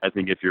I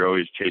think if you're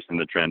always chasing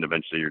the trend,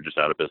 eventually you're just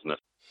out of business.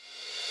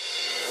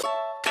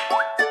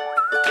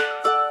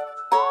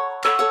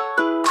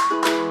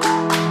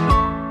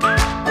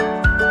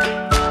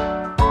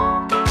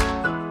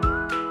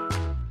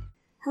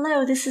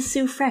 Hello, this is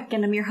Sue Frick,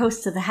 and I'm your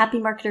host of the Happy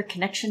Marketer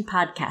Connection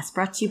podcast,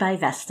 brought to you by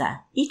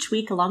Vesta. Each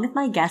week, along with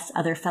my guests,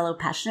 other fellow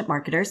passionate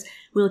marketers,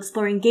 we'll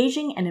explore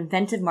engaging and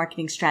inventive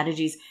marketing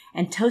strategies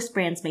and toast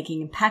brands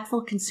making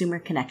impactful consumer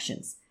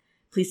connections.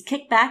 Please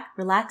kick back,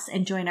 relax,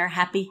 and join our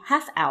happy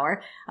half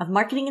hour of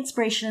marketing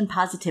inspiration and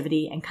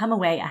positivity, and come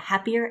away a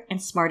happier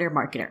and smarter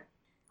marketer.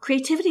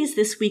 Creativity is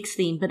this week's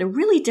theme, but a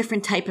really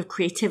different type of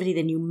creativity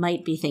than you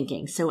might be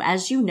thinking. So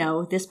as you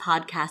know, this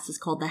podcast is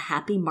called the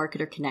Happy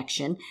Marketer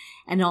Connection.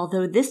 And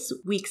although this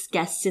week's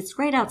guest sits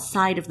right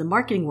outside of the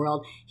marketing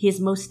world, he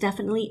is most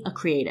definitely a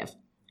creative.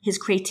 His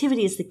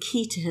creativity is the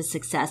key to his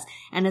success.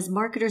 And as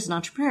marketers and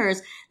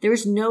entrepreneurs, there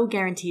is no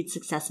guaranteed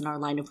success in our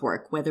line of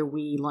work, whether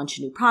we launch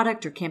a new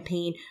product or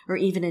campaign or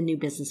even a new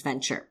business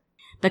venture.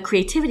 But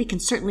creativity can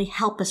certainly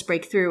help us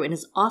break through and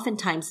is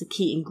oftentimes the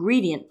key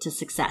ingredient to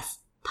success.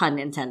 Pun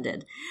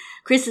intended.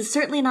 Chris is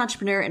certainly an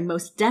entrepreneur and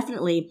most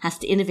definitely has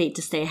to innovate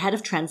to stay ahead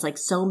of trends like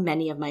so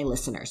many of my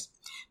listeners.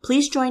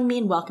 Please join me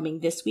in welcoming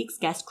this week's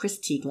guest, Chris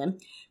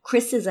Tieglin.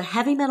 Chris is a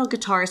heavy metal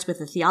guitarist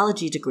with a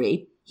theology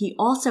degree. He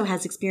also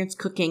has experience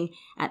cooking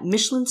at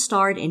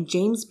Michelin-starred and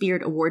James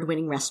Beard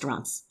award-winning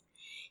restaurants.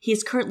 He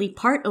is currently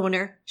part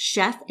owner,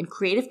 chef, and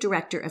creative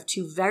director of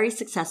two very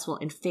successful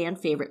and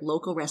fan-favorite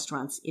local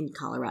restaurants in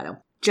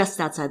Colorado, just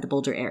outside the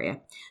Boulder area.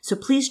 So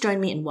please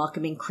join me in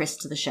welcoming Chris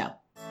to the show.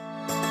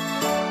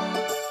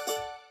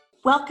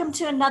 Welcome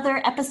to another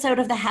episode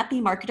of the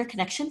Happy Marketer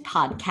Connection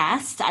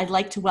podcast. I'd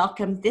like to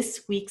welcome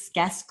this week's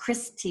guest,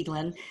 Chris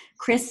Tieglin.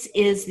 Chris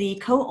is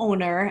the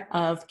co-owner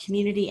of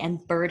Community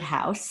and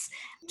Birdhouse,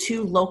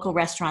 two local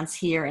restaurants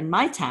here in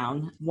my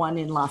town, one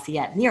in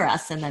Lafayette near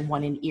us, and then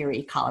one in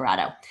Erie,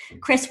 Colorado.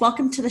 Chris,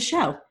 welcome to the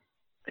show.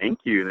 Thank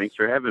you. Thanks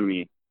for having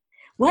me.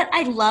 What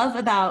I love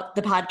about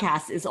the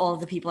podcast is all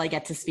of the people I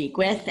get to speak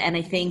with. And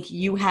I think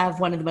you have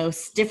one of the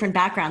most different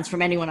backgrounds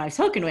from anyone I've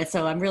spoken with.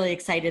 So I'm really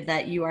excited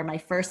that you are my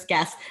first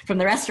guest from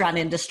the restaurant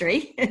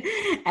industry.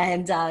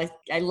 And I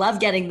love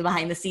getting the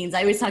behind the scenes.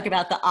 I always talk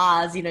about the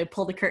Oz,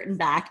 pull the curtain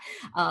back,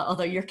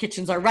 although your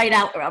kitchens are right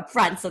out up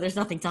front, so there's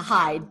nothing to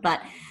hide.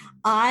 But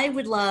I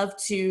would love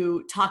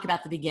to talk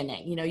about the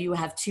beginning. You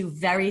have two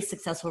very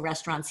successful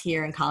restaurants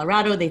here in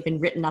Colorado. They've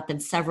been written up in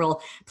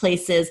several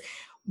places.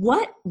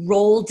 What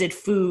role did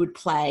food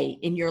play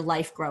in your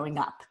life growing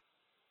up?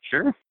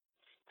 Sure.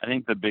 I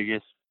think the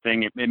biggest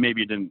thing, it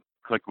maybe didn't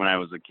click when I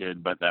was a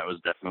kid, but that was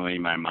definitely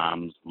my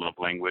mom's love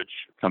language,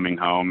 coming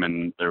home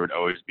and there would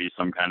always be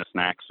some kind of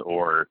snacks,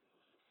 or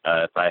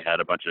if I had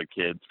a bunch of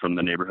kids from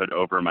the neighborhood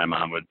over, my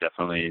mom would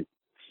definitely,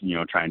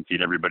 try and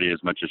feed everybody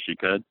as much as she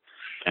could.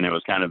 And it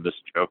was kind of this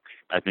joke,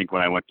 I think,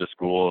 when I went to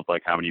school, of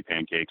like how many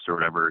pancakes or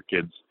whatever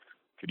kids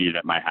could eat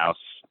at my house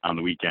on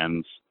the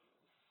weekends.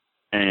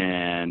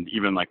 And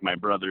even like my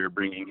brother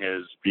bringing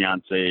his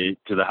fiance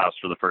to the house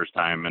for the first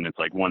time, and it's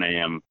like 1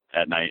 a.m.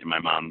 at night, and my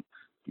mom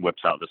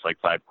whips out this like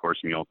 5-course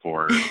meal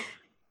for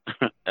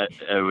her.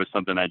 It was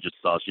something I just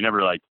saw. She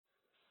never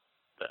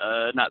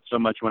not so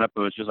much went up,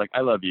 but it was just like,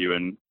 I love you,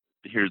 and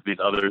here's these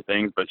other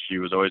things, but she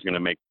was always going to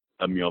make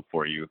a meal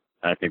for you.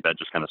 And I think that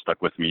just kind of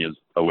stuck with me as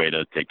a way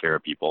to take care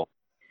of people.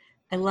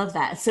 I love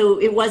that. So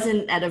it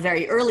wasn't at a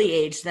very early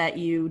age that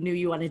you knew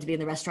you wanted to be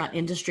in the restaurant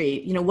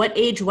industry. What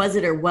age was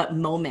it, or what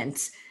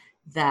moment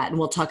that, and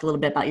we'll talk a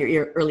little bit about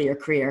your earlier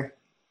career.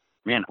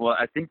 Man, well,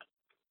 I think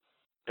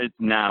it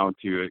now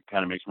too, it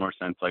kind of makes more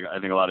sense. Like, I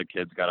think a lot of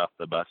kids got off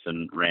the bus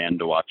and ran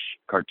to watch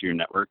Cartoon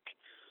Network.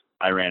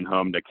 I ran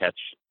home to catch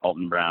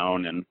Alton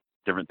Brown and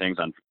different things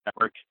on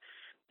Network.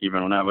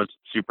 Even when I was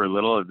super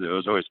little, I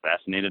was always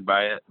fascinated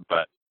by it,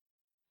 but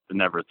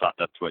never thought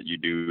that's what you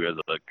do as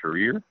a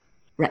career.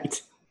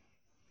 Right.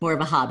 More of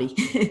a hobby.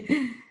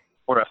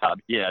 Or a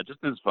hobby. Yeah, just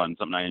as fun,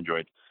 something I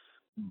enjoyed.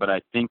 But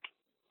I think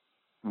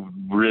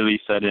really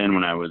set in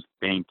when I was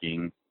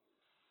banking,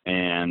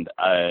 and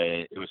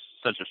it was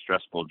such a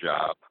stressful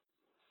job.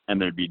 And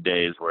there'd be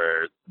days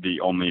where the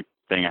only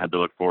thing I had to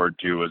look forward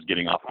to was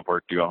getting off of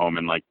work to go home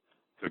and like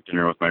cook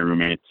dinner with my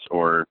roommates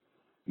or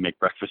make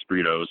breakfast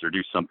burritos or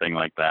do something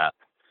like that.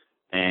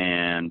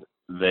 And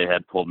they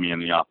had pulled me in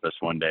the office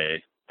one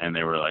day, and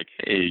they were like,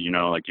 hey,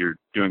 you're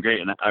doing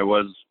great. And I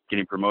was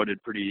getting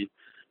promoted pretty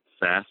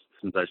fast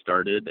since I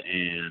started.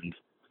 And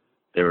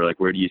they were like,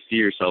 where do you see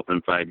yourself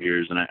in 5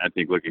 years? And I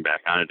think looking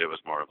back on it, it was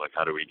more of like,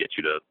 how do we get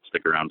you to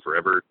stick around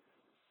forever?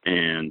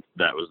 And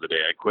that was the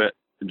day I quit.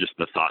 And just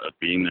the thought of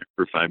being there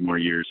for 5 more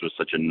years was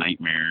such a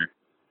nightmare.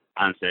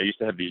 Honestly, I used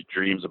to have these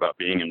dreams about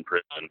being in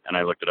prison, and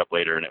I looked it up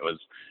later, and it was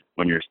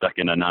when you're stuck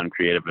in a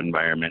non-creative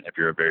environment, if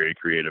you're a very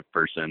creative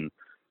person,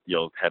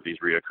 you'll have these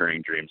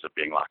reoccurring dreams of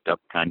being locked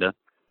up, kind of.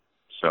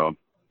 So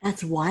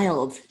that's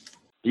wild.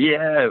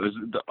 Yeah, it was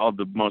all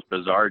the most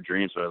bizarre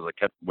dreams. So I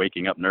kept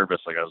waking up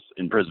nervous, like I was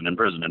in prison.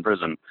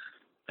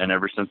 And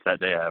ever since that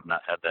day, I have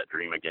not had that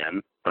dream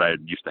again. But I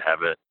used to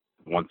have it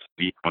once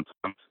a week, once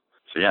a month.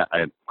 So yeah,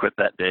 I quit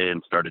that day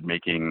and started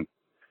making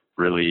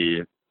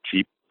really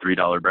cheap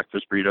 $3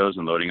 breakfast burritos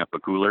and loading up a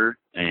cooler.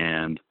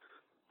 And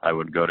I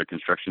would go to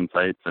construction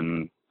sites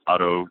and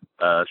auto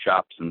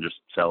shops and just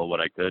sell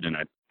what I could. And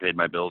I paid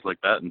my bills like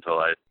that until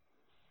I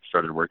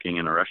started working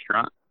in a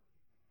restaurant.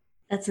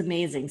 That's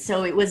amazing.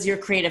 So it was your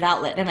creative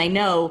outlet. And I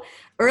know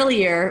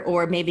earlier,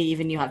 or maybe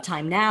even you have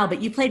time now,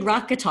 but you played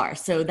rock guitar.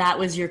 So that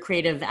was your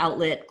creative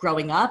outlet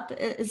growing up.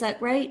 Is that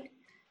right?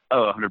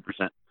 Oh,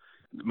 100%.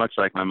 Much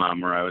like my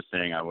mom, where I was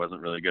saying I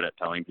wasn't really good at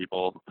telling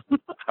people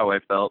how I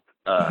felt.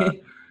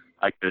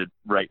 I could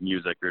write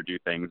music or do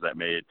things that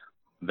made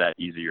that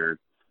easier.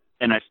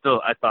 And I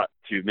thought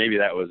too, maybe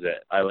that was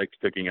it. I liked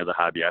cooking as a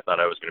hobby. I thought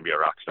I was going to be a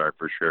rock star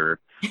for sure.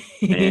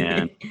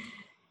 And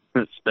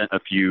spent a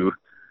few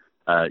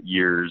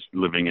years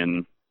living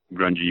in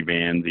grungy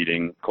vans,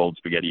 eating cold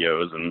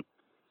SpaghettiOs and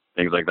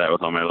things like that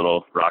with all my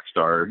little rock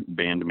star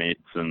bandmates,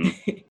 and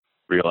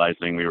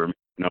realizing we were making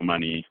no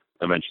money.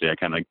 Eventually I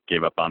kind of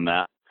gave up on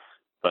that,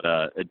 but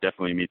it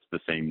definitely meets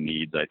the same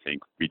needs, I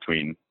think,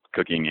 between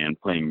cooking and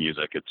playing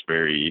music. It's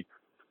very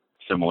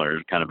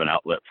similar, kind of an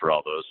outlet for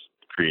all those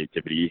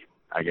creativity,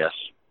 I guess.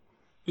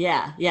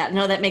 Yeah, yeah.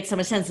 No, that makes so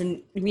much sense.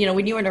 And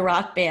when you were in a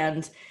rock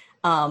band,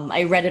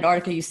 I read an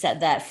article you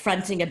said that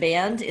fronting a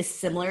band is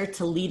similar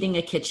to leading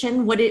a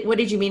kitchen. What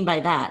did you mean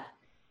by that?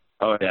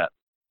 Oh yeah.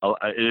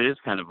 It is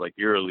kind of like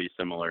eerily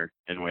similar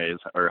in ways,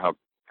 or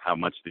how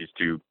much these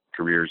two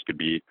careers could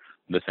be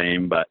the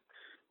same. But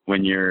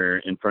when you're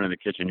in front of the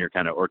kitchen, you're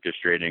kind of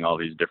orchestrating all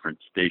these different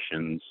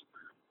stations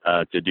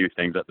to do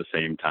things at the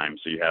same time.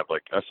 So you have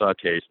like a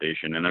saute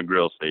station and a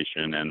grill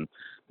station and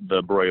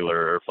the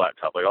broiler or flat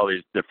top, like all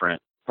these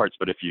different parts.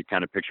 But if you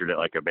kind of pictured it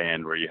like a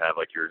band where you have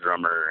like your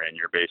drummer and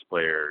your bass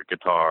player,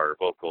 guitar,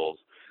 vocals,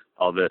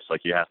 all this,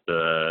 like you have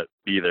to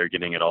be there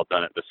getting it all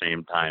done at the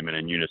same time and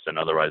in unison.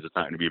 Otherwise, it's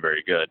not going to be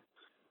very good.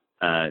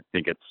 I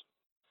think it's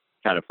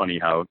kind of funny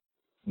how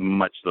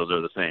much those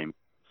are the same.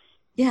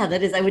 Yeah,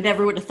 that is. I would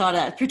have thought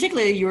of,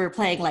 particularly you were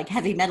playing like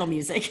heavy metal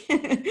music.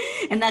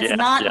 And that's Yeah,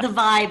 not yeah. the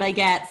vibe I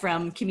get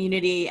from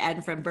Community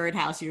and from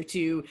Birdhouse, your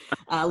two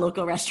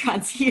local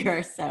restaurants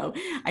here. So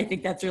I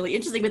think that's really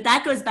interesting. But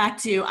that goes back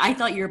to, I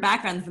thought your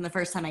background from the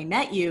first time I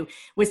met you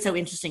was so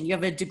interesting. You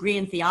have a degree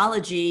in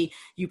theology.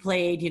 You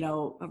played,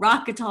 a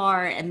rock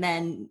guitar, and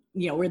then,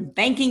 we're in the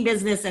banking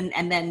business,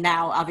 and then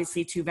now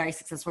obviously two very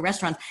successful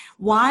restaurants.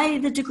 Why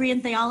the degree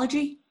in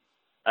theology?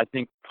 I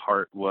think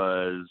part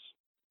was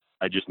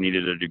I just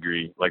needed a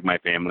degree. Like my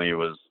family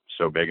was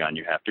so big on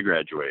you have to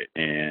graduate,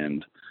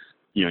 and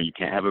you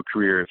can't have a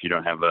career if you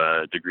don't have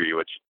a degree,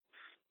 which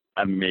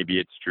maybe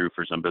it's true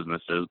for some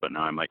businesses, but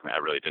now I'm like, man, I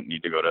really didn't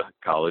need to go to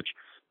college.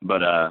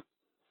 But I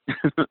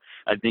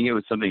think it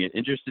was something that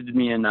interested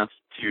me enough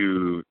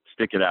to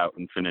stick it out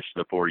and finish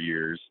the 4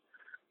 years.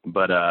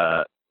 But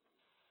I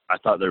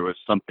thought there was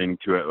something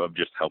to it of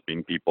just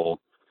helping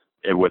people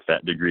with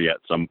that degree at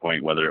some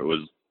point, whether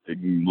it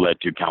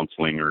led to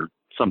counseling or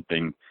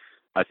something.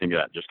 I think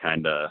that just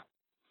kind of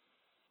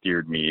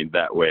steered me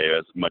that way,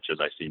 as much as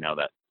I see now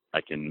that I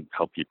can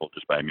help people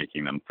just by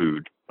making them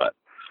food. But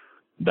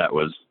that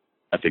was,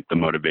 I think, the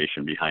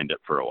motivation behind it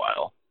for a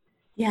while.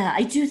 Yeah,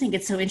 I do think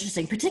it's so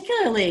interesting,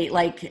 particularly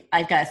like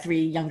I've got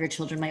three younger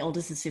children. My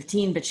oldest is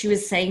 15, but she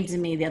was saying to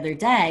me the other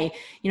day,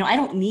 I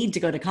don't need to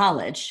go to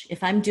college.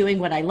 If I'm doing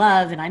what I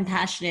love and I'm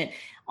passionate,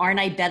 aren't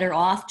I better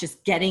off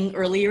just getting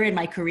earlier in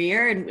my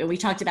career? And we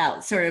talked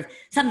about sort of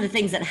some of the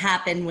things that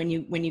happen when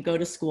you go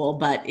to school,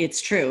 but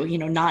it's true,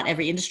 not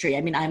every industry.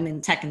 I mean, I'm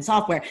in tech and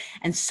software,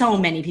 and so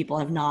many people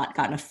have not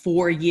gotten a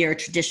 4-year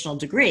traditional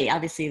degree.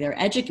 Obviously, they're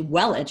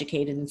well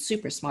educated and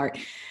super smart.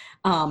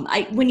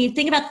 When you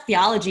think about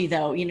theology,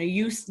 though,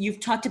 you've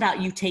talked about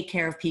you take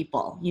care of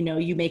people.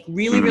 You make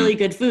really, Mhm. really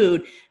good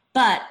food,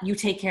 but you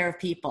take care of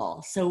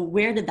people. So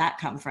where did that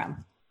come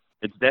from?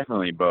 It's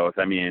definitely both.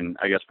 I mean,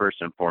 I guess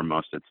first and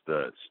foremost, it's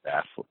the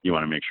staff. You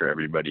want to make sure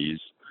everybody's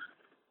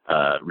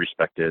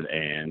respected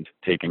and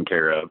taken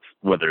care of,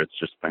 whether it's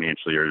just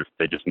financially or if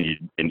they just need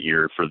an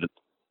ear for the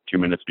 2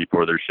 minutes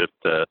before their shift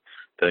to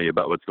tell you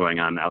about what's going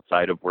on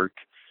outside of work.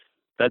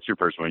 That's your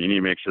first one. You need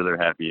to make sure they're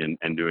happy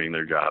and doing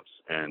their jobs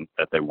and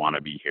that they want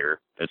to be here.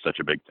 It's such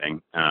a big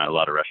thing. A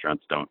lot of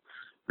restaurants don't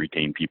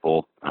retain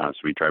people. So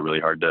we try really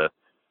hard to,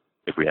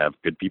 if we have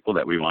good people,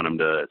 that we want them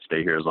to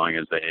stay here as long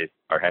as they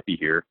are happy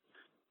here.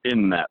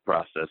 In that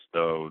process,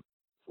 though,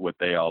 what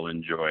they all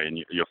enjoy,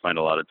 and you'll find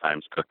a lot of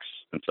times cooks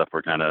and stuff,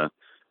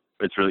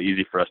 it's really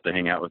easy for us to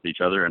hang out with each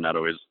other and not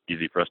always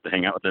easy for us to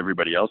hang out with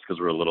everybody else because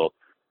we're a little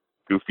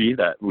goofy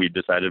that we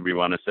decided we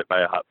want to sit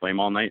by a hot flame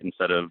all night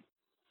instead of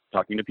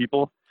talking to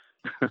people.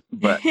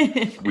 But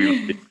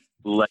we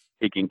like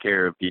taking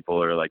care of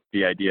people, or like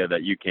the idea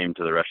that you came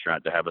to the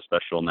restaurant to have a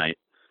special night,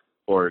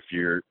 or if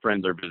your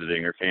friends are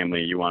visiting or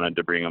family, you wanted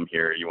to bring them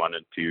here, you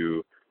wanted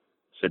to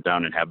sit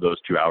down and have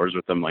those 2 hours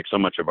with them. Like so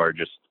much of our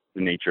just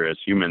nature as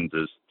humans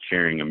is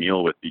sharing a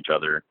meal with each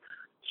other.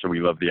 So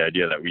we love the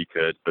idea that we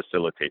could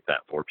facilitate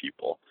that for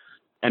people.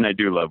 And I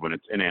do love when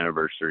it's an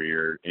anniversary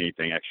or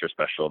anything extra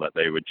special that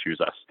they would choose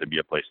us to be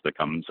a place to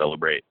come and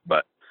celebrate.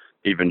 But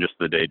even just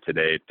the day to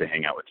day to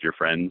hang out with your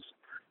friends.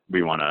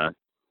 We want to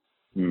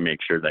make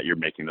sure that you're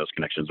making those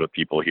connections with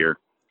people here.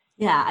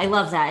 Yeah, I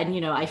love that.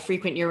 And, I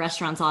frequent your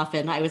restaurants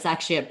often. I was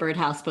actually at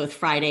Birdhouse both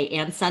Friday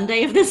and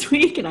Sunday of this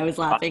week, and I was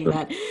laughing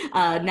Awesome.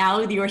 that now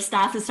your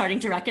staff is starting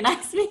to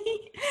recognize me.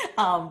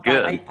 But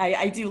Good.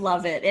 I do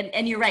love it.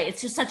 And you're right.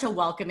 It's just such a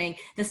welcoming,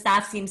 the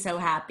staff seems so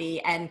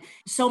happy. And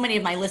so many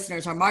of my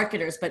listeners are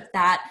marketers, but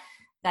that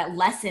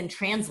lesson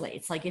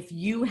translates. Like if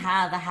you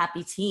have a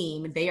happy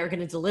team, they are going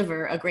to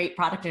deliver a great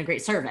product and a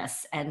great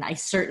service. And I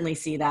certainly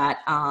see that.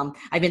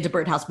 I've been to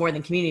Birdhouse more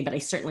than community, but I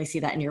certainly see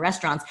that in your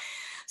restaurants.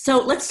 So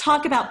let's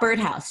talk about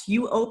Birdhouse.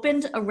 You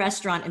opened a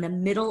restaurant in the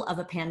middle of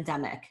a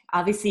pandemic.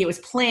 Obviously, it was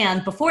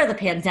planned before the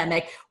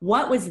pandemic.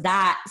 What was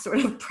that sort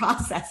of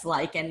process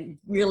like? And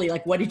really,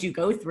 like, what did you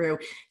go through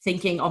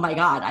thinking, oh my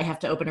God, I have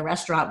to open a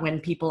restaurant when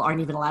people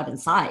aren't even allowed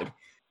inside?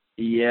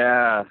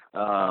 Yeah.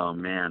 Oh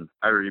man,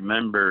 I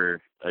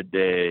remember a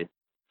day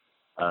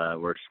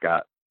where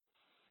Scott's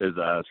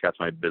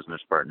my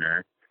business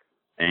partner,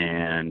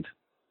 and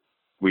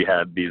we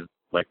had these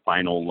like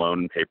final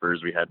loan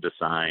papers we had to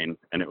sign,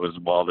 and it was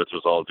while this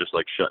was all just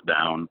like shut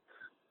down,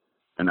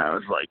 and I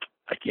was like,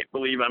 I can't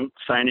believe I'm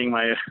signing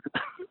my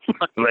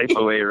my life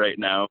away right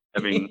now,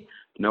 having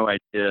no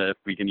idea if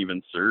we can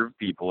even serve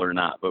people or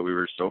not. But we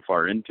were so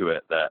far into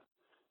it that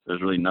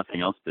there's really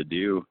nothing else to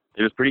do.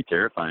 It was pretty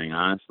terrifying,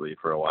 honestly,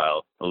 for a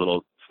while. A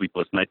little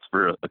sleepless nights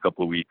for a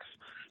couple of weeks,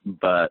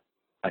 but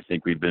I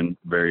think we've been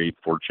very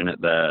fortunate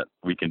that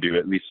we can do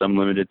at least some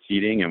limited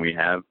seating, and we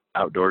have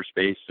outdoor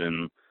space,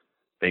 and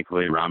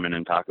thankfully ramen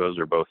and tacos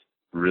are both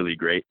really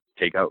great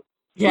takeout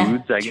Yeah,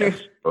 foods, I true.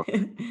 guess. So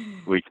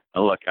we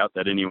can look out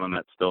that anyone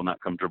that's still not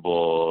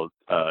comfortable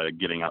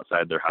getting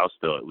outside their house,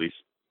 they'll at least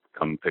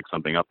come pick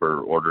something up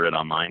or order it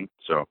online.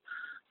 So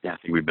yeah, I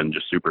think we've been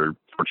just super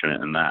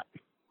fortunate in that.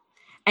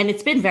 And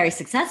it's been very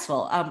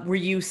successful. Were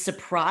you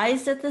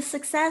surprised at the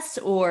success?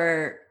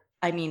 Or,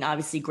 I mean,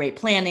 obviously, great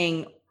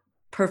planning,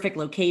 perfect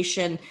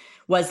location.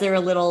 Was there a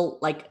little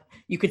like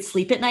you could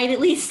sleep at night at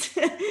least?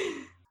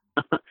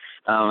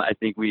 I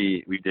think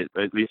we did,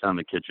 at least on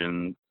the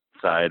kitchen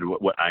side,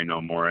 what I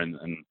know more, and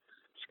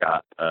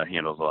Scott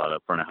handles a lot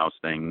of front of house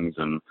things,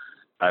 and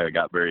I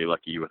got very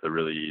lucky with a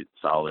really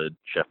solid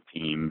chef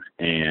team,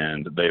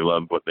 and they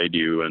love what they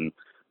do and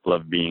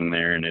love being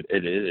there, and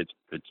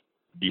it's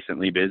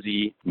decently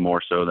busy,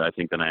 more so than I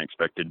think than I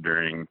expected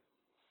during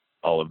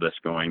all of this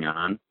going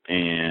on,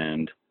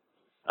 and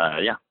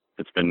yeah,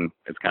 it's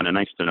kind of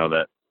nice to know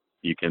that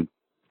you can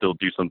still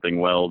do something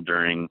well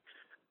during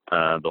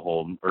the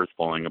whole earth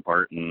falling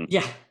apart and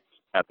Yeah,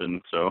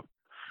 happen. So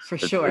for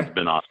it's sure.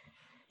 been awesome.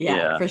 Yeah,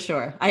 Yeah. for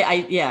sure.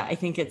 Yeah, I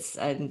think it's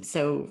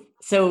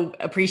so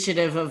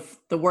appreciative of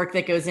the work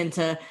that goes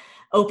into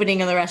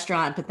opening of the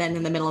restaurant, but then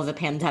in the middle of the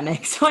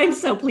pandemic. So I'm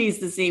so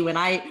pleased to see when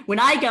I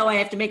go, I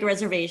have to make a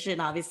reservation,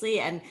 obviously,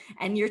 and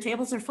your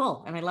tables are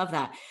full, and I love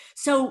that.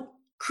 So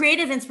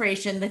creative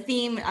inspiration, the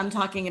theme I'm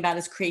talking about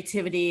is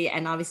creativity,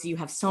 and obviously you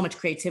have so much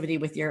creativity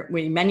with your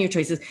menu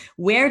choices.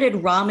 Where did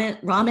ramen,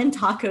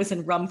 tacos,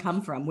 and rum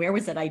come from? Where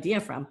was that idea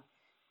from?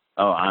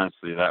 Oh,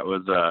 honestly, that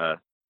was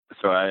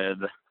so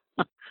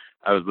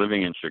I was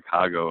living in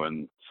Chicago,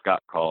 and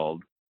Scott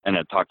called and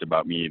had talked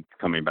about me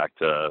coming back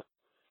to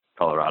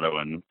Colorado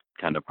and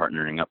kind of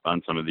partnering up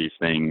on some of these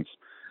things.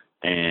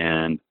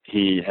 And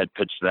he had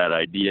pitched that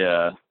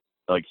idea,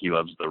 like he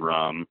loves the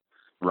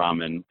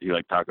ramen, he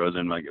liked tacos,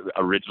 and like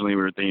originally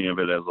we were thinking of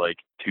it as like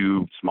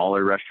two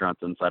smaller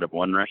restaurants inside of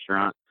one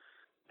restaurant,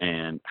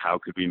 and how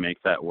could we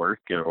make that work?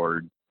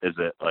 Or is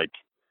it like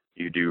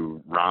you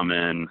do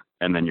ramen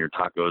and then your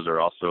tacos are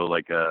also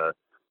like a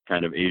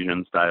kind of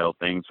Asian style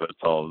thing, so it's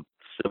all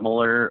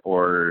similar?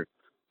 Or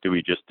do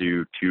we just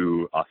do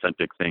two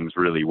authentic things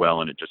really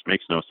well and it just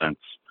makes no sense?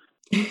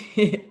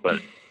 But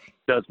it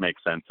does make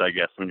sense, I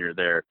guess, when you're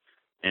there.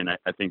 And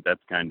I think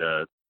that's kind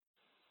of,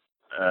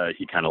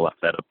 he kind of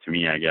left that up to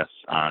me, I guess,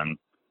 on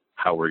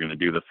how we're going to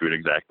do the food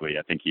exactly.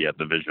 I think he had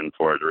the vision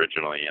for it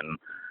originally, and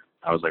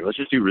I was like, let's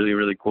just do really,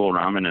 really cool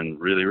ramen and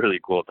really, really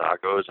cool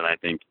tacos. And I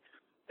think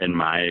in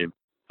my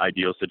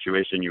ideal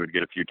situation, you would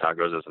get a few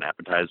tacos as an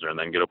appetizer and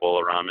then get a bowl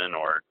of ramen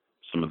or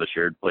some of the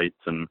shared plates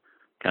and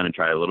kind of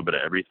try a little bit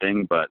of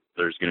everything. But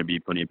there's going to be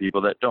plenty of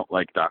people that don't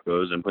like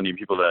tacos and plenty of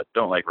people that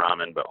don't like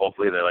ramen, but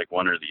hopefully they like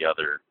one or the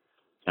other.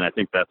 And I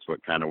think that's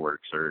what kind of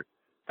works. Or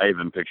I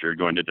even pictured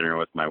going to dinner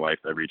with my wife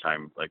every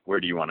time, like,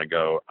 where do you want to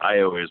go? I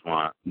always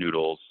want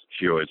noodles.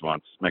 She always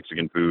wants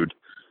Mexican food.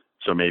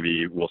 So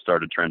maybe we'll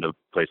start a trend of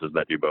places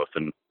that do both,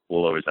 and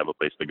we'll always have a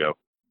place to go.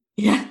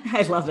 Yeah,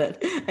 I love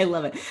it. I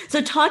love it.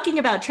 So, talking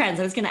about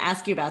trends, I was going to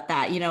ask you about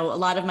that. A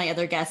lot of my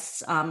other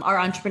guests are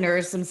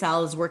entrepreneurs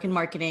themselves, work in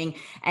marketing,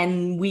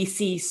 and we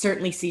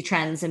certainly see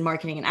trends in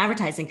marketing and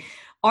advertising.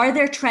 Are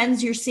there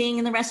trends you're seeing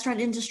in the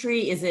restaurant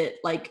industry? Is it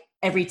like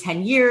every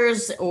 10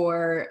 years,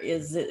 or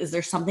is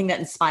there something that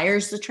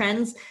inspires the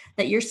trends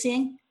that you're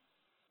seeing?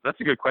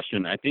 That's a good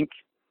question. I think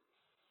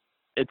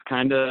it's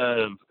kind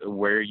of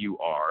where you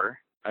are,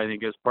 I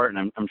think, is part.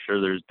 And I'm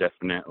sure there's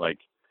definite like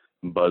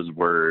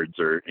buzzwords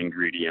or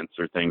ingredients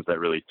or things that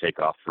really take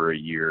off for a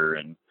year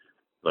and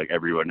like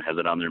everyone has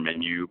it on their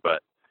menu.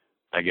 But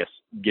I guess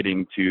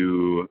getting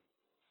to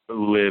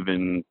live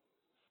in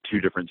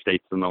two different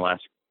states in the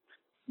last,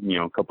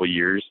 couple of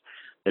years,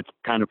 it's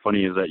kind of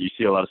funny is that you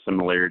see a lot of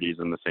similarities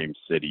in the same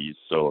cities.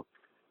 So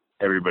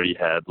everybody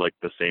had like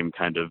the same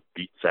kind of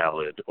beet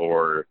salad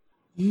or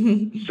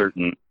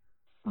certain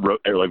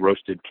like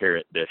roasted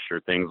carrot dish or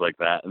things like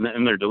that.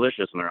 And they're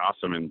delicious and they're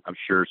awesome. And I'm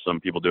sure some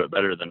people do it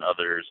better than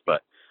others,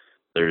 but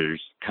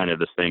there's kind of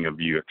this thing of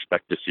you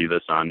expect to see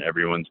this on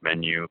everyone's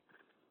menu.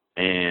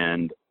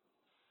 And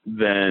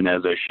then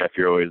as a chef,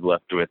 you're always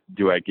left with,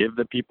 do I give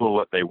the people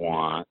what they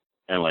want?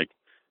 And like,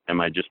 am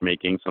I just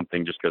making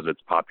something just because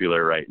it's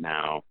popular right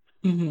now?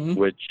 Mm-hmm.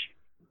 Which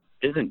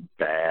isn't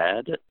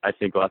bad. I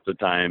think lots of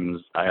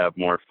times I have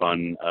more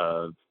fun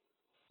of,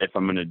 if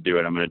I'm going to do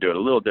it, I'm going to do it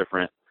a little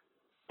different.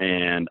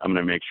 And I'm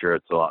going to make sure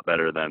it's a lot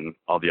better than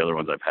all the other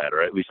ones I've had,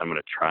 or at least I'm going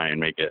to try and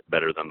make it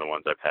better than the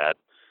ones I've had.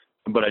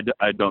 But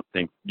I don't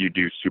think you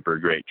do super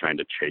great trying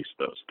to chase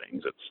those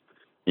things. It's,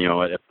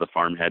 if the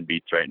farm had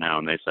beets right now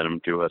and they send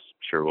them to us,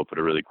 sure, we'll put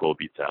a really cool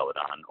beet salad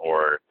on.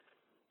 Or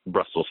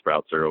Brussels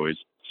sprouts are always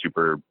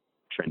super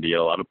trendy at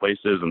a lot of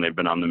places, and they've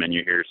been on the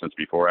menu here since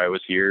before I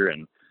was here.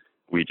 And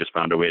we just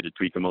found a way to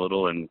tweak them a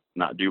little and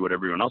not do what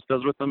everyone else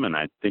does with them. And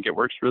I think it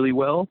works really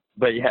well.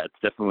 But yeah, it's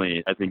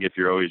definitely, I think if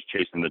you're always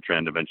chasing the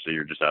trend, eventually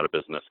you're just out of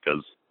business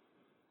because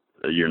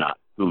you're not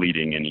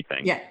leading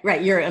anything. Yeah,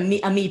 right. You're a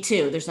me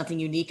too. There's nothing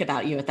unique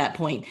about you at that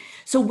point.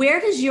 So where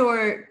does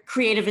your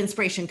creative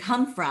inspiration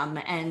come from?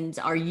 And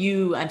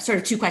I'm sort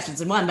of two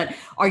questions in one, but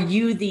are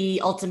you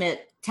the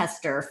ultimate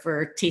tester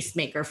for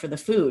tastemaker for the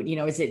food?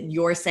 Is it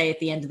your say at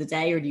the end of the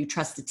day, or do you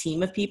trust a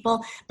team of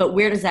people? But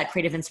where does that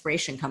creative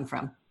inspiration come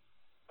from?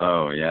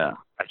 Oh yeah.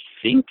 I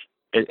think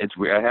it's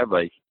weird. I have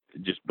like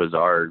just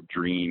bizarre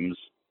dreams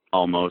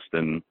almost,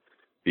 and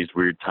these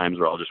weird times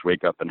where I'll just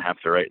wake up and have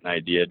to write an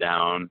idea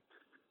down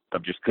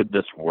of just, could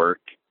this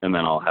work? And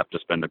then I'll have to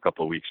spend a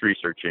couple of weeks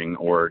researching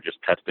or just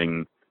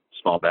testing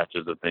small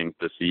batches of things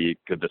to see,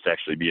 could this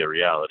actually be a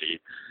reality?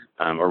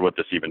 Or would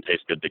this even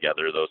taste good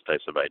together? Those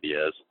types of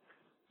ideas.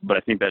 But I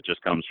think that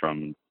just comes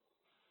from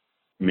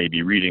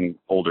maybe reading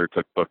older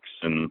cookbooks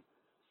and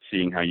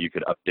seeing how you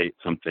could update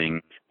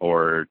something,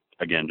 or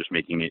again, just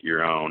making it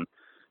your own.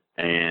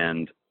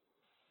 And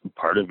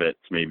part of it's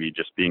maybe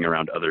just being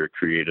around other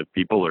creative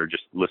people, or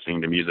just listening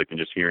to music and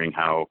just hearing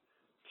how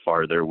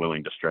far they're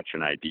willing to stretch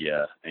an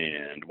idea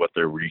and what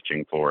they're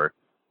reaching for,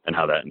 and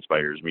how that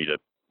inspires me to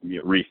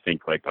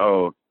rethink like,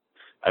 oh,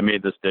 I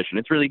made this dish and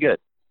it's really good.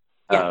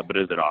 Yeah. But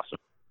is it awesome?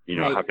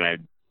 Right.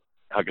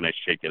 How can I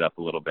shake it up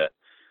a little bit?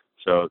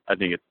 So I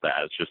think it's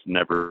that. It's just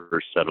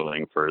never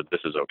settling for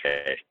this is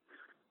okay.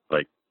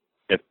 Like,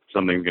 if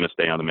something's going to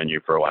stay on the menu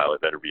for a while,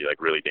 it better be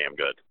like really damn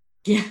good.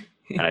 Yeah.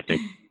 And I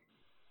think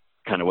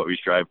kind of what we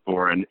strive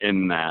for. And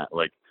in that,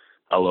 like,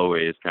 I'll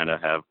always kind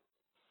of have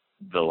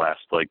the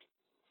last like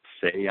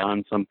say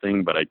on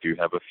something, but I do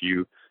have a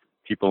few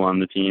people on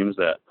the teams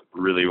that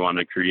really want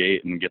to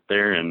create and get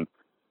there. And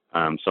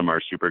some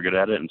are super good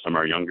at it and some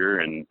are younger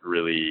and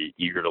really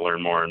eager to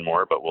learn more and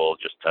more, but we'll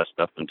just test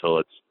stuff until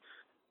it's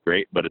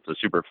great. But it's a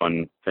super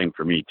fun thing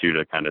for me too,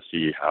 to kind of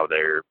see how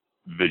they're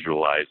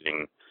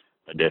visualizing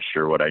a dish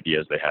or what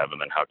ideas they have,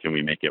 and then how can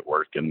we make it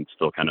work and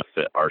still kind of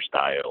fit our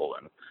style.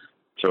 And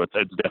so it's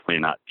definitely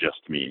not just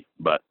me,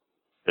 but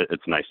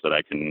it's nice that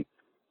I can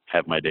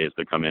have my days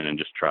to come in and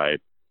just try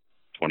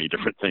 20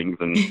 different things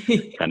and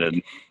kind of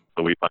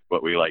so we find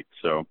what we like.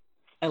 So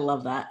I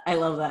love that.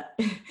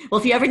 Well,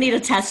 if you ever need a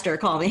tester,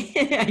 call me.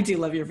 I do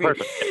love your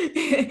food.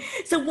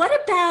 So what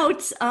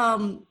about,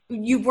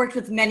 you've worked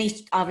with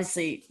many,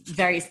 obviously,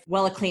 very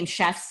well-acclaimed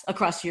chefs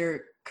across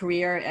your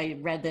career. I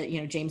read that,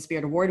 James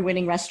Beard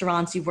award-winning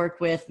restaurants you've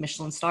worked with,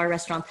 Michelin star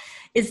restaurants.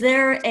 Is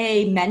there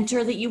a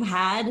mentor that you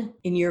had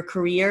in your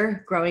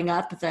career growing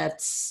up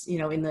that's,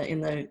 in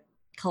the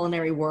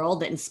culinary world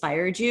that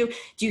inspired you?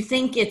 Do you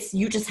think it's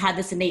you just had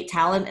this innate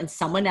talent and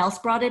someone else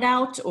brought it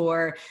out,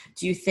 or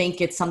do you think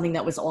it's something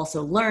that was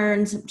also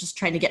learned? Just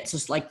trying to get to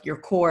like your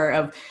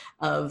core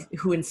of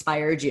who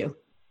inspired you.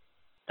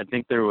 I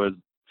think there was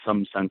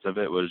some sense of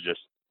it was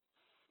just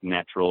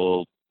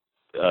natural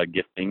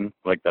gifting,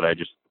 like that I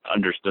just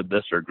understood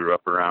this or grew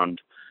up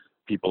around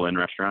people in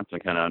restaurants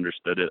and kind of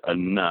understood it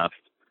enough.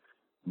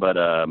 But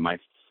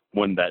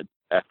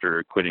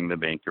after quitting the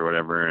bank or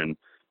whatever and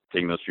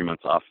taking those 3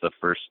 months off, the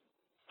first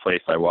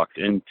place I walked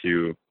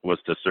into was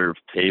to serve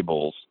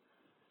tables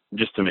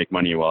just to make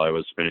money while I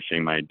was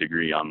finishing my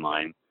degree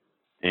online.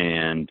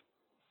 And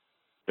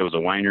it was a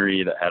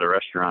winery that had a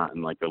restaurant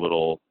and like a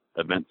little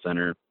event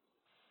center,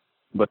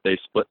 but they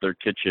split their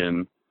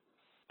kitchen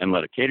and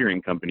let a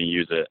catering company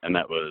use it. And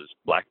that was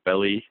Black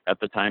Belly at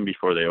the time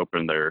before they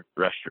opened their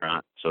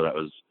restaurant. So that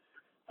was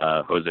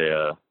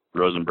Hosea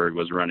Rosenberg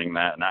was running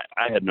that. And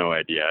I had no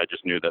idea. I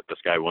just knew that this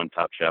guy won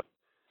Top Chef,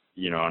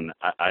 and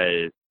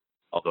I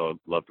although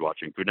loved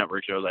watching Food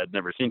Network shows, I had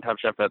never seen Top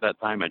Chef at that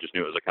time. I just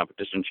knew it was a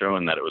competition show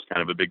and that it was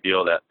kind of a big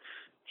deal that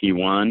he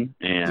won.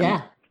 And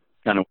yeah.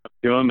 kind of went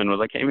to him and was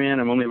like, hey man,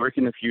 I'm only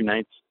working a few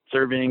nights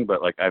serving,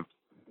 but like I've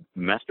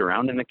messed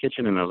around in the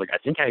kitchen, and I was like, I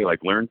think I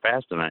like learned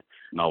fast, and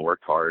I'll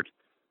work hard.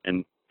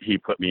 And he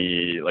put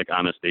me like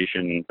on a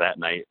station that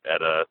night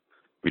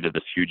we did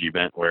this huge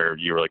event where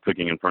you were like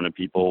cooking in front of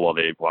people while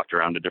they walked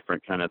around to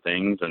different kind of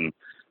things. And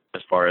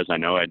as far as I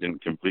know, I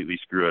didn't completely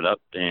screw it up,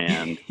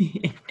 and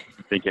I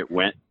think it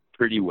went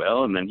pretty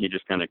well. And then he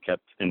just kind of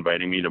kept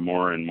inviting me to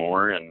more and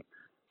more. And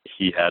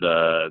he had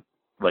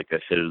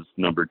his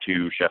number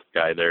two chef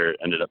guy there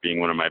ended up being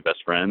one of my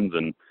best friends.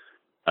 And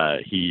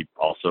he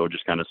also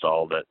just kind of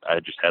saw that I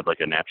just had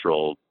like a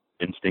natural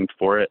instinct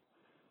for it,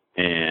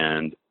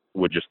 and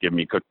would just give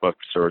me cookbooks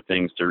or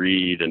things to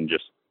read, and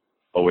just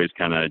always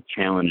kind of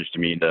challenged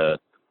me to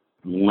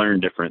learn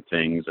different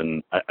things.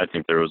 And I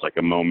think there was like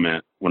a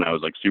moment when I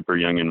was like super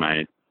young in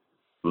my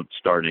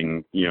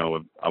starting,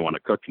 I want to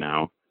cook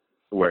now,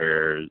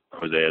 where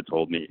Jose had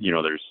told me,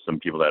 there's some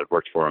people that had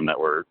worked for him that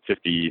were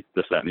 50,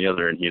 this, that, and the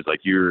other. And he's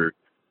like, you're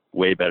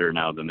way better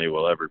now than they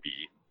will ever be.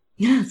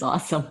 Yeah, that's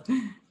awesome.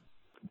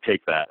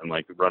 Take that and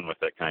like run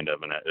with it kind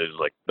of. And it was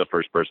like the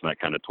first person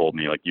that kind of told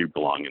me like, you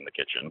belong in the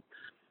kitchen.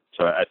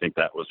 So I think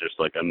that was just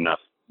like enough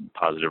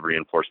positive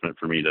reinforcement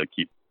for me to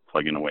keep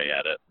plugging away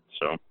at it.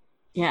 So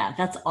yeah,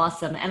 that's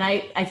awesome. And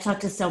I've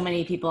talked to so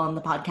many people on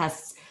the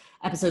podcast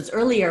episodes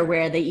earlier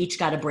where they each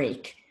got a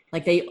break.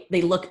 Like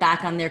they look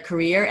back on their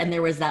career and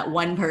there was that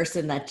one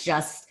person that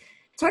just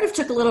sort of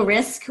took a little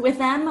risk with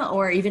them,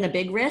 or even a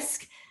big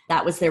risk.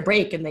 That was their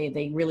break. And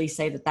they really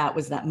say that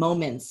was that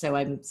moment. So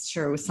I'm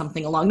sure it was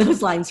something along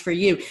those lines for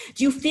you.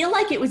 Do you feel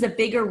like it was a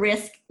bigger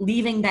risk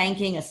leaving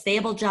banking, a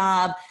stable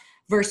job,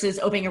 versus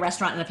opening a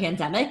restaurant in a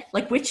pandemic?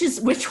 Like which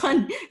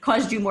one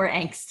caused you more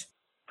angst?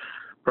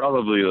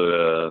 Probably,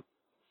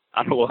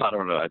 I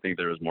don't know. I think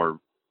there was more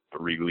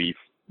relief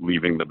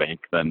leaving the bank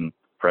than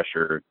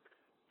pressure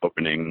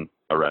opening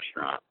a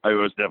restaurant. It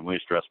was definitely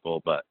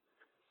stressful, but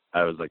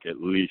I was like,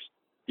 at least,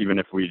 even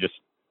if we just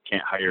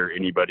can't hire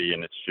anybody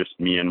and it's just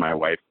me and my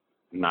wife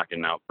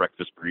knocking out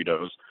breakfast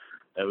burritos,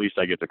 at least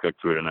I get to cook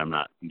food and I'm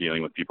not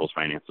dealing with people's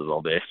finances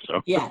all day.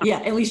 So yeah,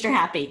 at least you're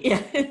happy.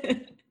 Yeah.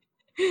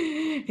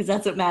 Because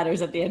that's what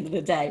matters at the end of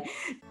the day.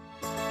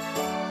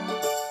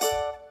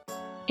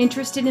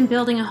 Interested in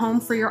building a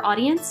home for your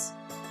audience?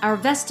 Our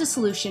Vesta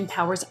solution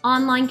powers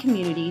online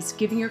communities,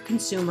 giving your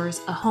consumers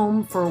a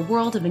home for a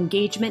world of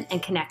engagement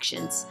and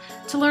connections.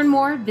 To learn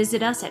more,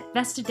 visit us at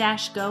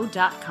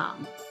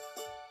vesta-go.com.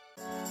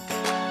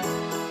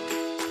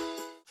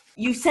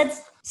 You said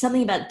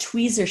something about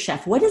tweezer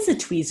chef. What is a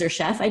tweezer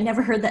chef? I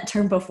never heard that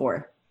term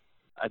before.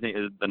 I think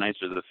the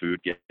nicer the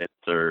food gets,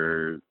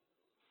 or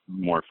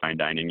more fine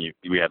dining,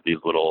 we have these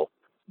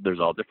there's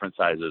all different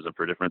sizes and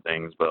for different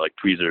things, but like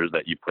tweezers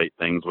that you plate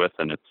things with.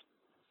 And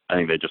I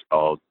think they just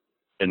call,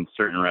 in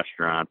certain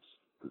restaurants,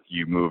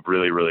 you move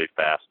really, really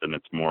fast, and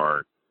it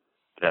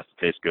has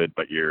to taste good,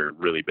 but you're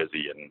really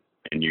busy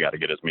and you got to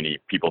get as many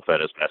people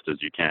fed as fast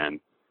as you can.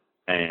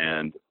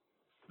 And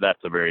that's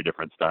a very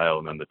different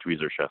style than the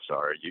tweezer chefs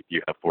are.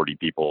 You have 40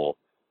 people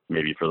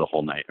maybe for the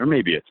whole night, or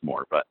maybe it's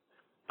more, but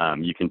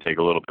you can take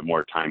a little bit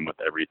more time with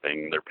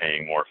everything. They're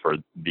paying more for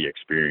the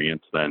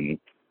experience than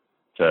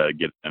to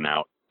get in and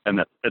out.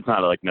 And it's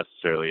not like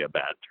necessarily a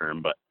bad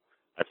term, but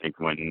I think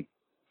when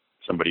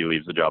somebody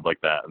leaves a job like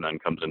that and then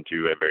comes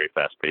into a very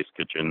fast-paced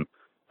kitchen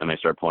and they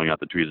start pulling out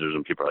the tweezers,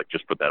 and people are like,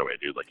 just put that away,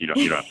 dude. Like you don't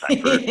have time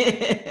for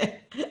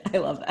it. I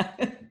love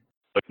that.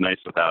 Look nice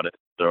without it.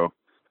 So,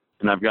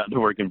 and I've gotten to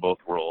work in both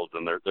worlds,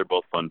 and they're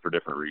both fun for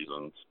different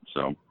reasons.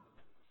 So,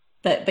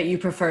 but you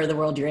prefer the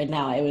world you're in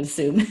now, I would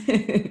assume.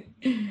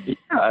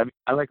 Yeah,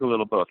 I like a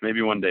little both.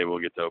 Maybe one day we'll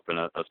get to open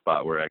a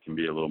spot where I can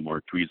be a little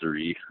more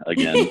tweezery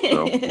again.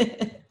 So.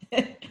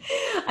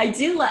 I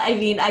do.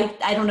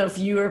 I don't know if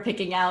you were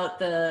picking out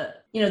the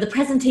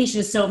presentation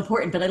is so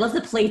important, but I love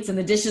the plates and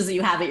the dishes that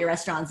you have at your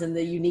restaurants and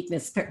the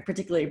uniqueness,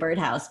 particularly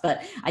Birdhouse.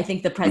 But I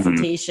think the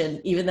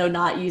presentation, even though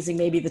not using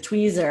maybe the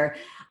tweezer,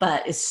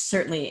 but is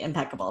certainly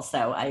impeccable.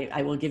 So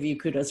I will give you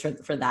kudos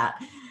for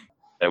that.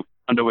 I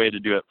found a way to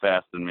do it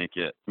fast and make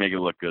it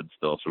look good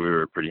still. So we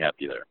were pretty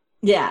happy there.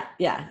 Yeah,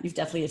 you've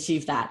definitely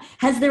achieved that.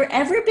 Has there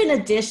ever been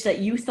a dish that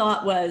you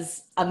thought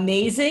was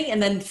amazing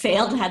and then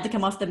failed and had to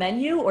come off the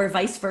menu, or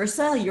vice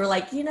versa? You're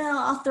like,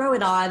 I'll throw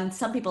it on.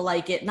 Some people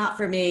like it, not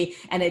for me,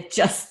 and it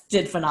just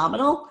did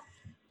phenomenal?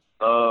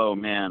 Oh,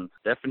 man.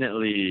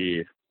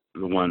 Definitely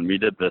the one. We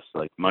did this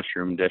like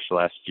mushroom dish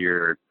last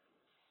year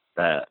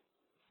that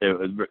it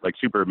was like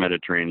super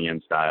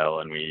Mediterranean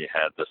style, and we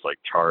had this like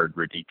charred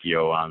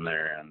radicchio on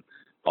there, and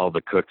all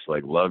the cooks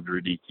like loved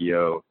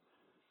radicchio.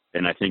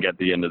 And I think at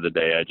the end of the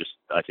day,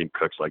 I think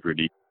cooks like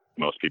radicchio.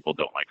 Most people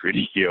don't like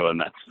radicchio, and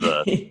that's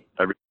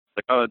everybody's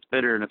like, oh, it's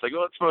bitter, and it's like,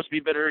 oh, it's supposed to be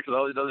bitter because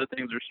all these other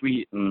things are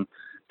sweet, and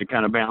it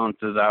kind of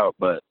balances out.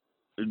 But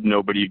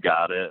nobody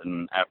got it,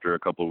 and after a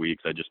couple of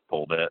weeks, I just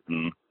pulled it,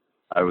 and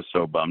I was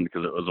so bummed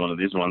because it was one of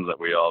these ones that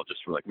we all just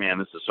were like, man,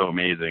 this is so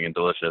amazing and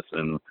delicious,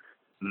 and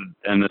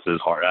this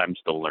is hard. I'm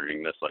still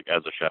learning this, like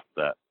as a chef,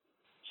 that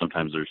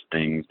sometimes there's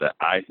things that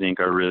I think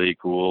are really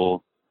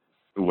cool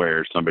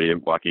where somebody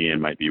walking in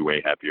might be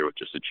way happier with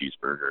just a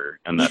cheeseburger,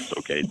 and that's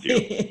okay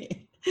too.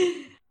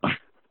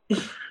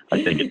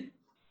 I think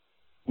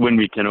when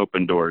we can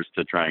open doors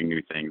to trying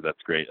new things,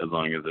 that's great, as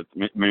long as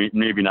it's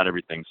maybe not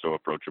everything's so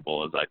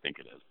approachable as I think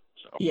it is.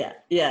 So.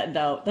 Yeah,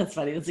 no, that's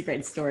funny. That's a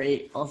great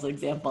story, also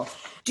example.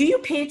 Do you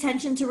pay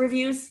attention to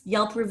reviews,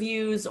 Yelp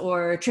reviews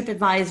or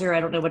TripAdvisor?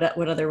 I don't know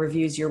what other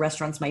reviews your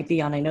restaurants might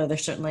be on. I know they're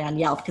certainly on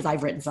Yelp because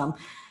I've written some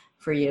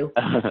for you.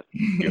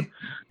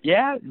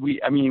 Yeah, we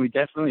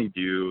definitely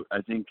do.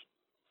 I think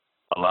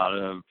a lot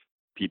of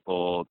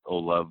people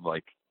will love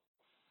like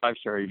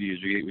 5-star reviews.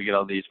 We get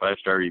all these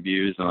 5-star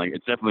reviews, and like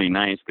it's definitely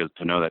nice because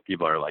to know that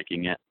people are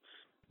liking it.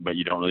 But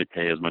you don't really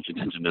pay as much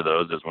attention to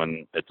those as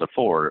when it's a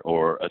 4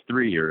 or a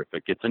 3, or if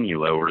it gets any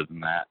lower than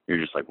that, you're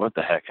just like, what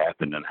the heck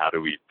happened and how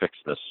do we fix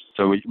this?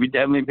 So we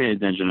definitely pay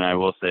attention. And I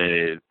will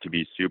say, to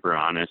be super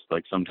honest,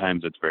 like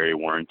sometimes it's very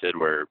warranted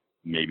where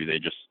maybe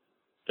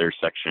their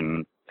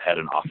section had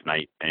an off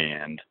night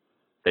and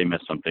they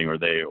missed something, or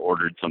they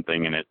ordered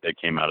something and it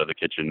came out of the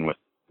kitchen with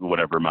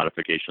whatever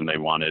modification they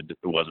wanted.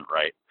 It wasn't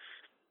right.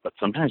 But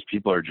sometimes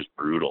people are just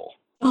brutal.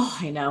 Oh,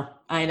 I know.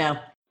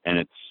 And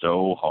it's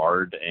so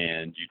hard,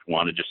 and you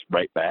want to just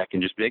write back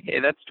and just be like, hey,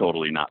 that's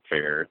totally not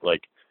fair.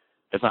 Like,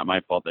 it's not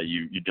my fault that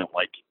you don't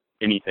like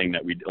anything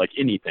that we like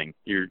anything.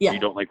 You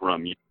don't like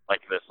rum. You don't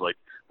like this. Like,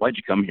 why'd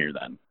you come here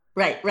then?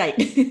 Right.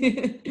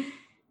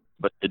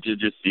 But it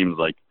just seems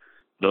like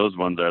those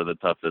ones are the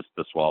toughest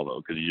to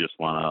swallow because you just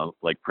want to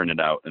like print it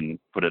out and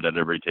put it at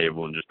every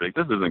table and just be like,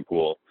 this isn't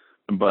cool.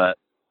 But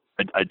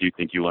I do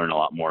think you learn a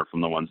lot more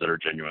from the ones that are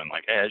genuine.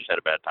 Like, hey, I just had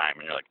a bad time.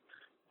 And you're like,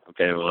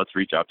 okay, well, let's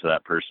reach out to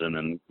that person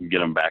and get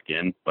them back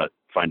in, but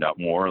find out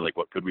more, like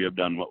what could we have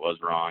done, what was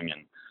wrong,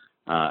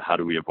 and how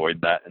do we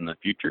avoid that in the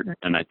future?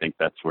 And I think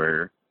that's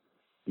where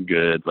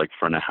good, like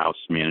front of house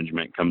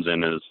management comes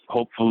in, is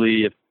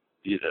hopefully,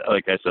 if,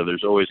 like I said,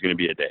 there's always going to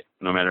be a day,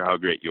 no matter how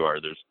great you are,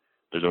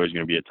 there's always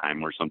going to be a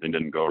time where something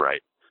didn't go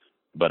right.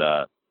 But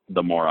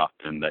the more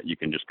often that you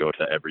can just go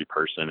to every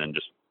person and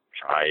just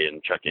try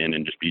and check in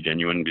and just be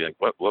genuine and be like,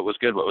 what was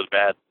good, what was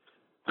bad?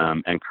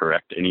 And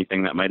correct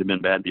anything that might have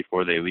been bad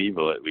before they leave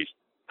will at least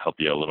help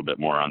you a little bit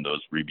more on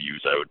those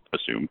reviews, I would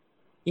assume.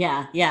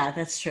 Yeah,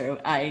 that's true.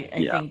 I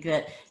think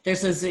that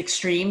there's those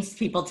extremes.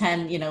 People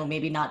tend,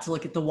 maybe not to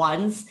look at the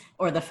 1s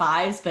or the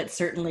 5s, but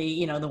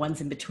certainly, the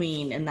ones in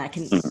between. And that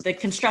the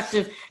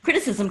constructive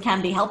criticism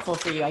can be helpful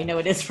for you. I know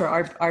it is for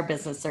our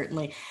business,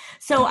 certainly.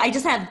 So I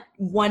just have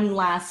one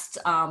last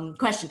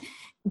question.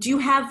 Do you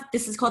have,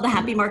 this is called the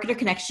Happy Marketer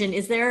Connection.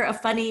 Is there a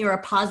funny or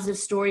a positive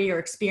story or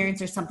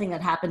experience or something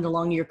that happened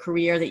along your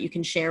career that you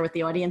can share with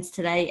the audience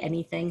today?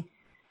 Anything?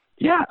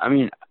 Yeah,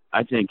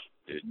 I think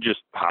just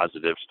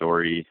positive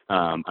story.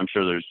 I'm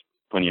sure there's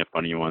plenty of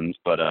funny ones,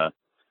 but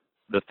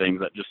the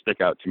things that just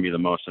stick out to me the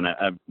most, and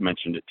I've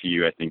mentioned it to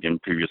you, I think, in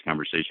previous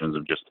conversations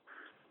of just,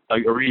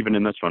 or even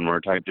in this one, where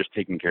we're talking just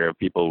taking care of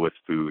people with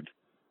food.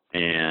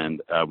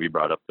 And we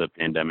brought up the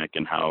pandemic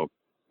and how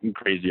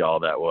crazy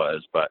all that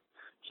was, but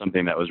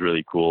something that was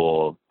really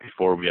cool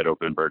before we had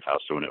opened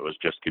Birdhouse, so when it was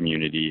just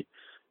community,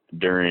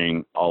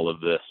 during all of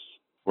this,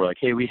 we're like,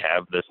 hey, we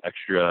have this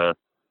extra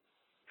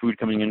food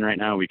coming in right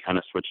now. We kind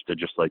of switched to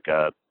just like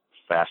a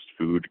fast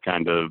food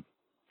kind of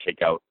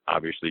takeout,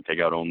 obviously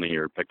takeout only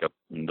or pickup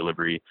and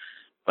delivery.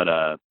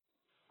 But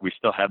we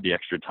still have the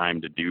extra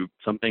time to do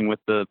something with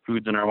the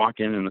foods in our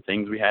walk-in and the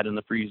things we had in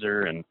the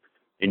freezer and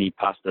any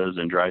pastas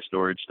and dry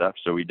storage stuff.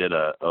 So we did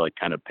a like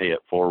kind of pay it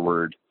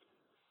forward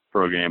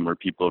program where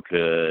people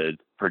could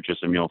purchase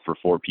a meal for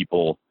 4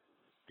 people,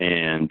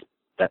 and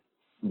that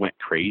went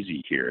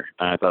crazy here.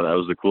 And I thought that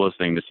was the coolest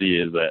thing to see,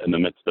 is that in the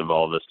midst of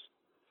all this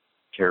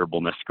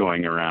terribleness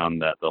going around,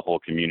 that the whole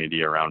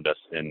community around us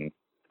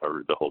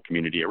or the whole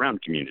community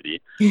around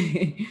community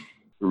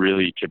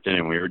really chipped in,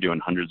 and we were doing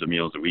hundreds of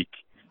meals a week.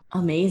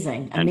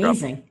 Amazing.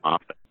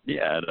 Off,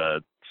 at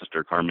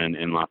Sister Carmen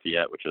in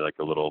Lafayette, which is like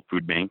a little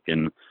food bank,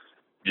 and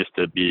just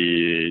to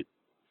be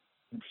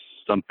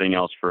something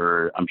else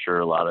for, I'm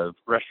sure, a lot of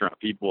restaurant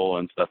people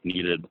and stuff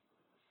needed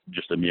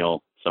just a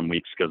meal some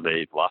weeks because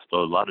they lost a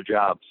lot of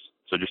jobs.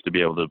 So just to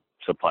be able to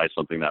supply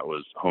something that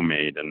was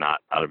homemade and not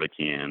out of a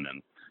can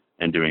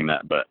and doing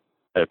that, but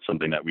it's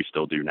something that we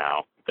still do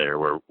now there,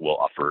 where we'll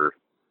offer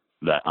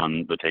that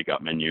on the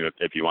takeout menu.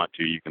 If you want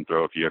to, you can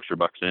throw a few extra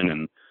bucks in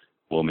and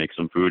we'll make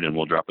some food and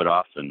we'll drop it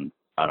off. And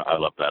I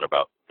love that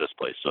about this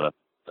place. So that's,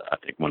 I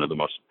think, one of the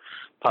most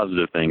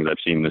positive things I've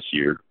seen this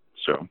year.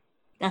 So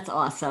that's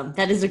awesome.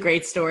 That is a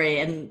great story.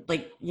 And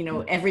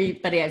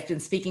everybody I've been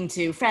speaking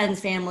to, friends,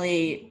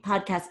 family,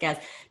 podcast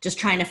guests, just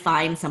trying to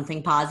find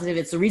something positive.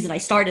 It's the reason I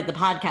started the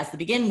podcast to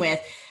begin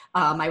with.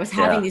 I was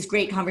having these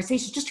great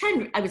conversations,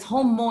 I was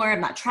home more,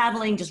 I'm not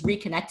traveling, just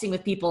reconnecting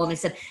with people. And I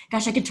said,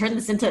 gosh, I could turn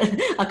this into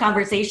a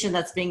conversation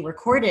that's being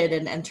recorded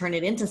and turn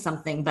it into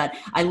something. But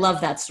I love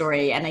that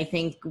story. And I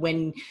think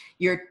when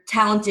you're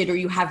talented or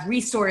you have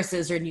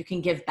resources or you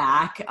can give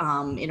back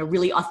in a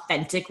really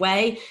authentic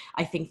way,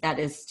 I think that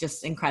is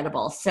just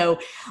incredible. So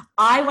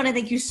I want to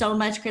thank you so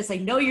much, Chris. I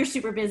know you're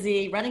super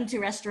busy running 2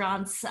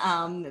 restaurants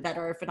that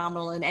are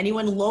phenomenal, and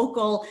anyone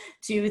local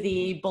to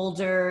the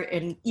Boulder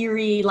and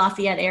Erie,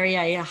 Lafayette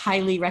area, I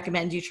highly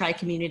recommend you try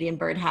Community and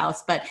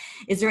Birdhouse. But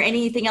is there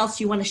anything else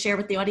you want to share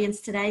with the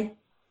audience today?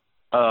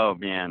 Oh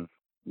man,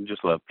 you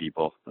just love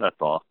people. That's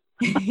all.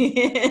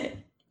 Take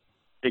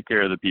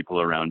care of the people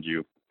around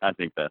you. I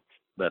think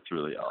that's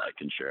really all I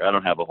can share. I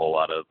don't have a whole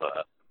lot of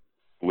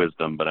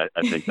wisdom, but I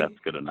think that's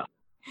good enough.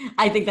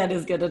 I think that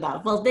is good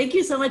enough. Well, thank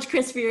you so much,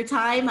 Chris, for your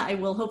time. I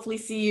will hopefully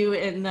see you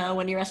in one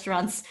of your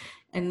restaurants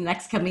in the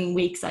next coming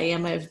weeks. I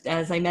am,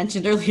 as I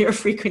mentioned earlier, a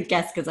frequent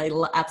guest because I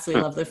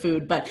absolutely love the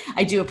food, but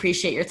I do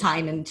appreciate your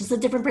time and just a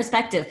different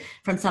perspective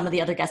from some of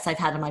the other guests I've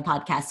had on my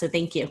podcast. So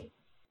thank you.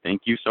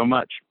 Thank you so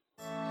much.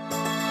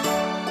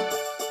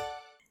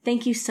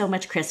 Thank you so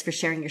much, Chris, for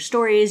sharing your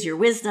stories, your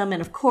wisdom,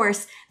 and of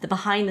course, the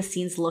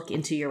behind-the-scenes look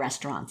into your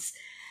restaurants.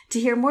 To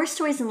hear more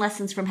stories and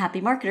lessons from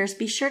Happy Marketers,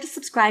 be sure to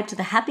subscribe to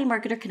the Happy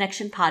Marketer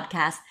Connection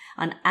podcast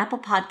on Apple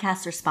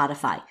Podcasts or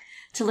Spotify.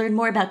 To learn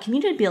more about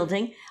community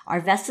building,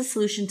 our Vesta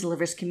solution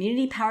delivers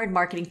community-powered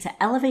marketing to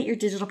elevate your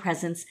digital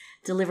presence,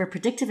 deliver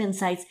predictive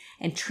insights,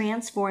 and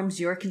transforms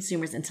your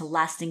consumers into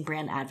lasting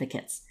brand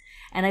advocates.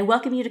 And I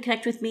welcome you to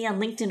connect with me on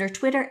LinkedIn or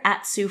Twitter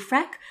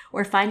 @SueFreck,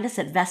 or find us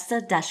at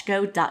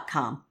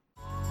vesta-go.com.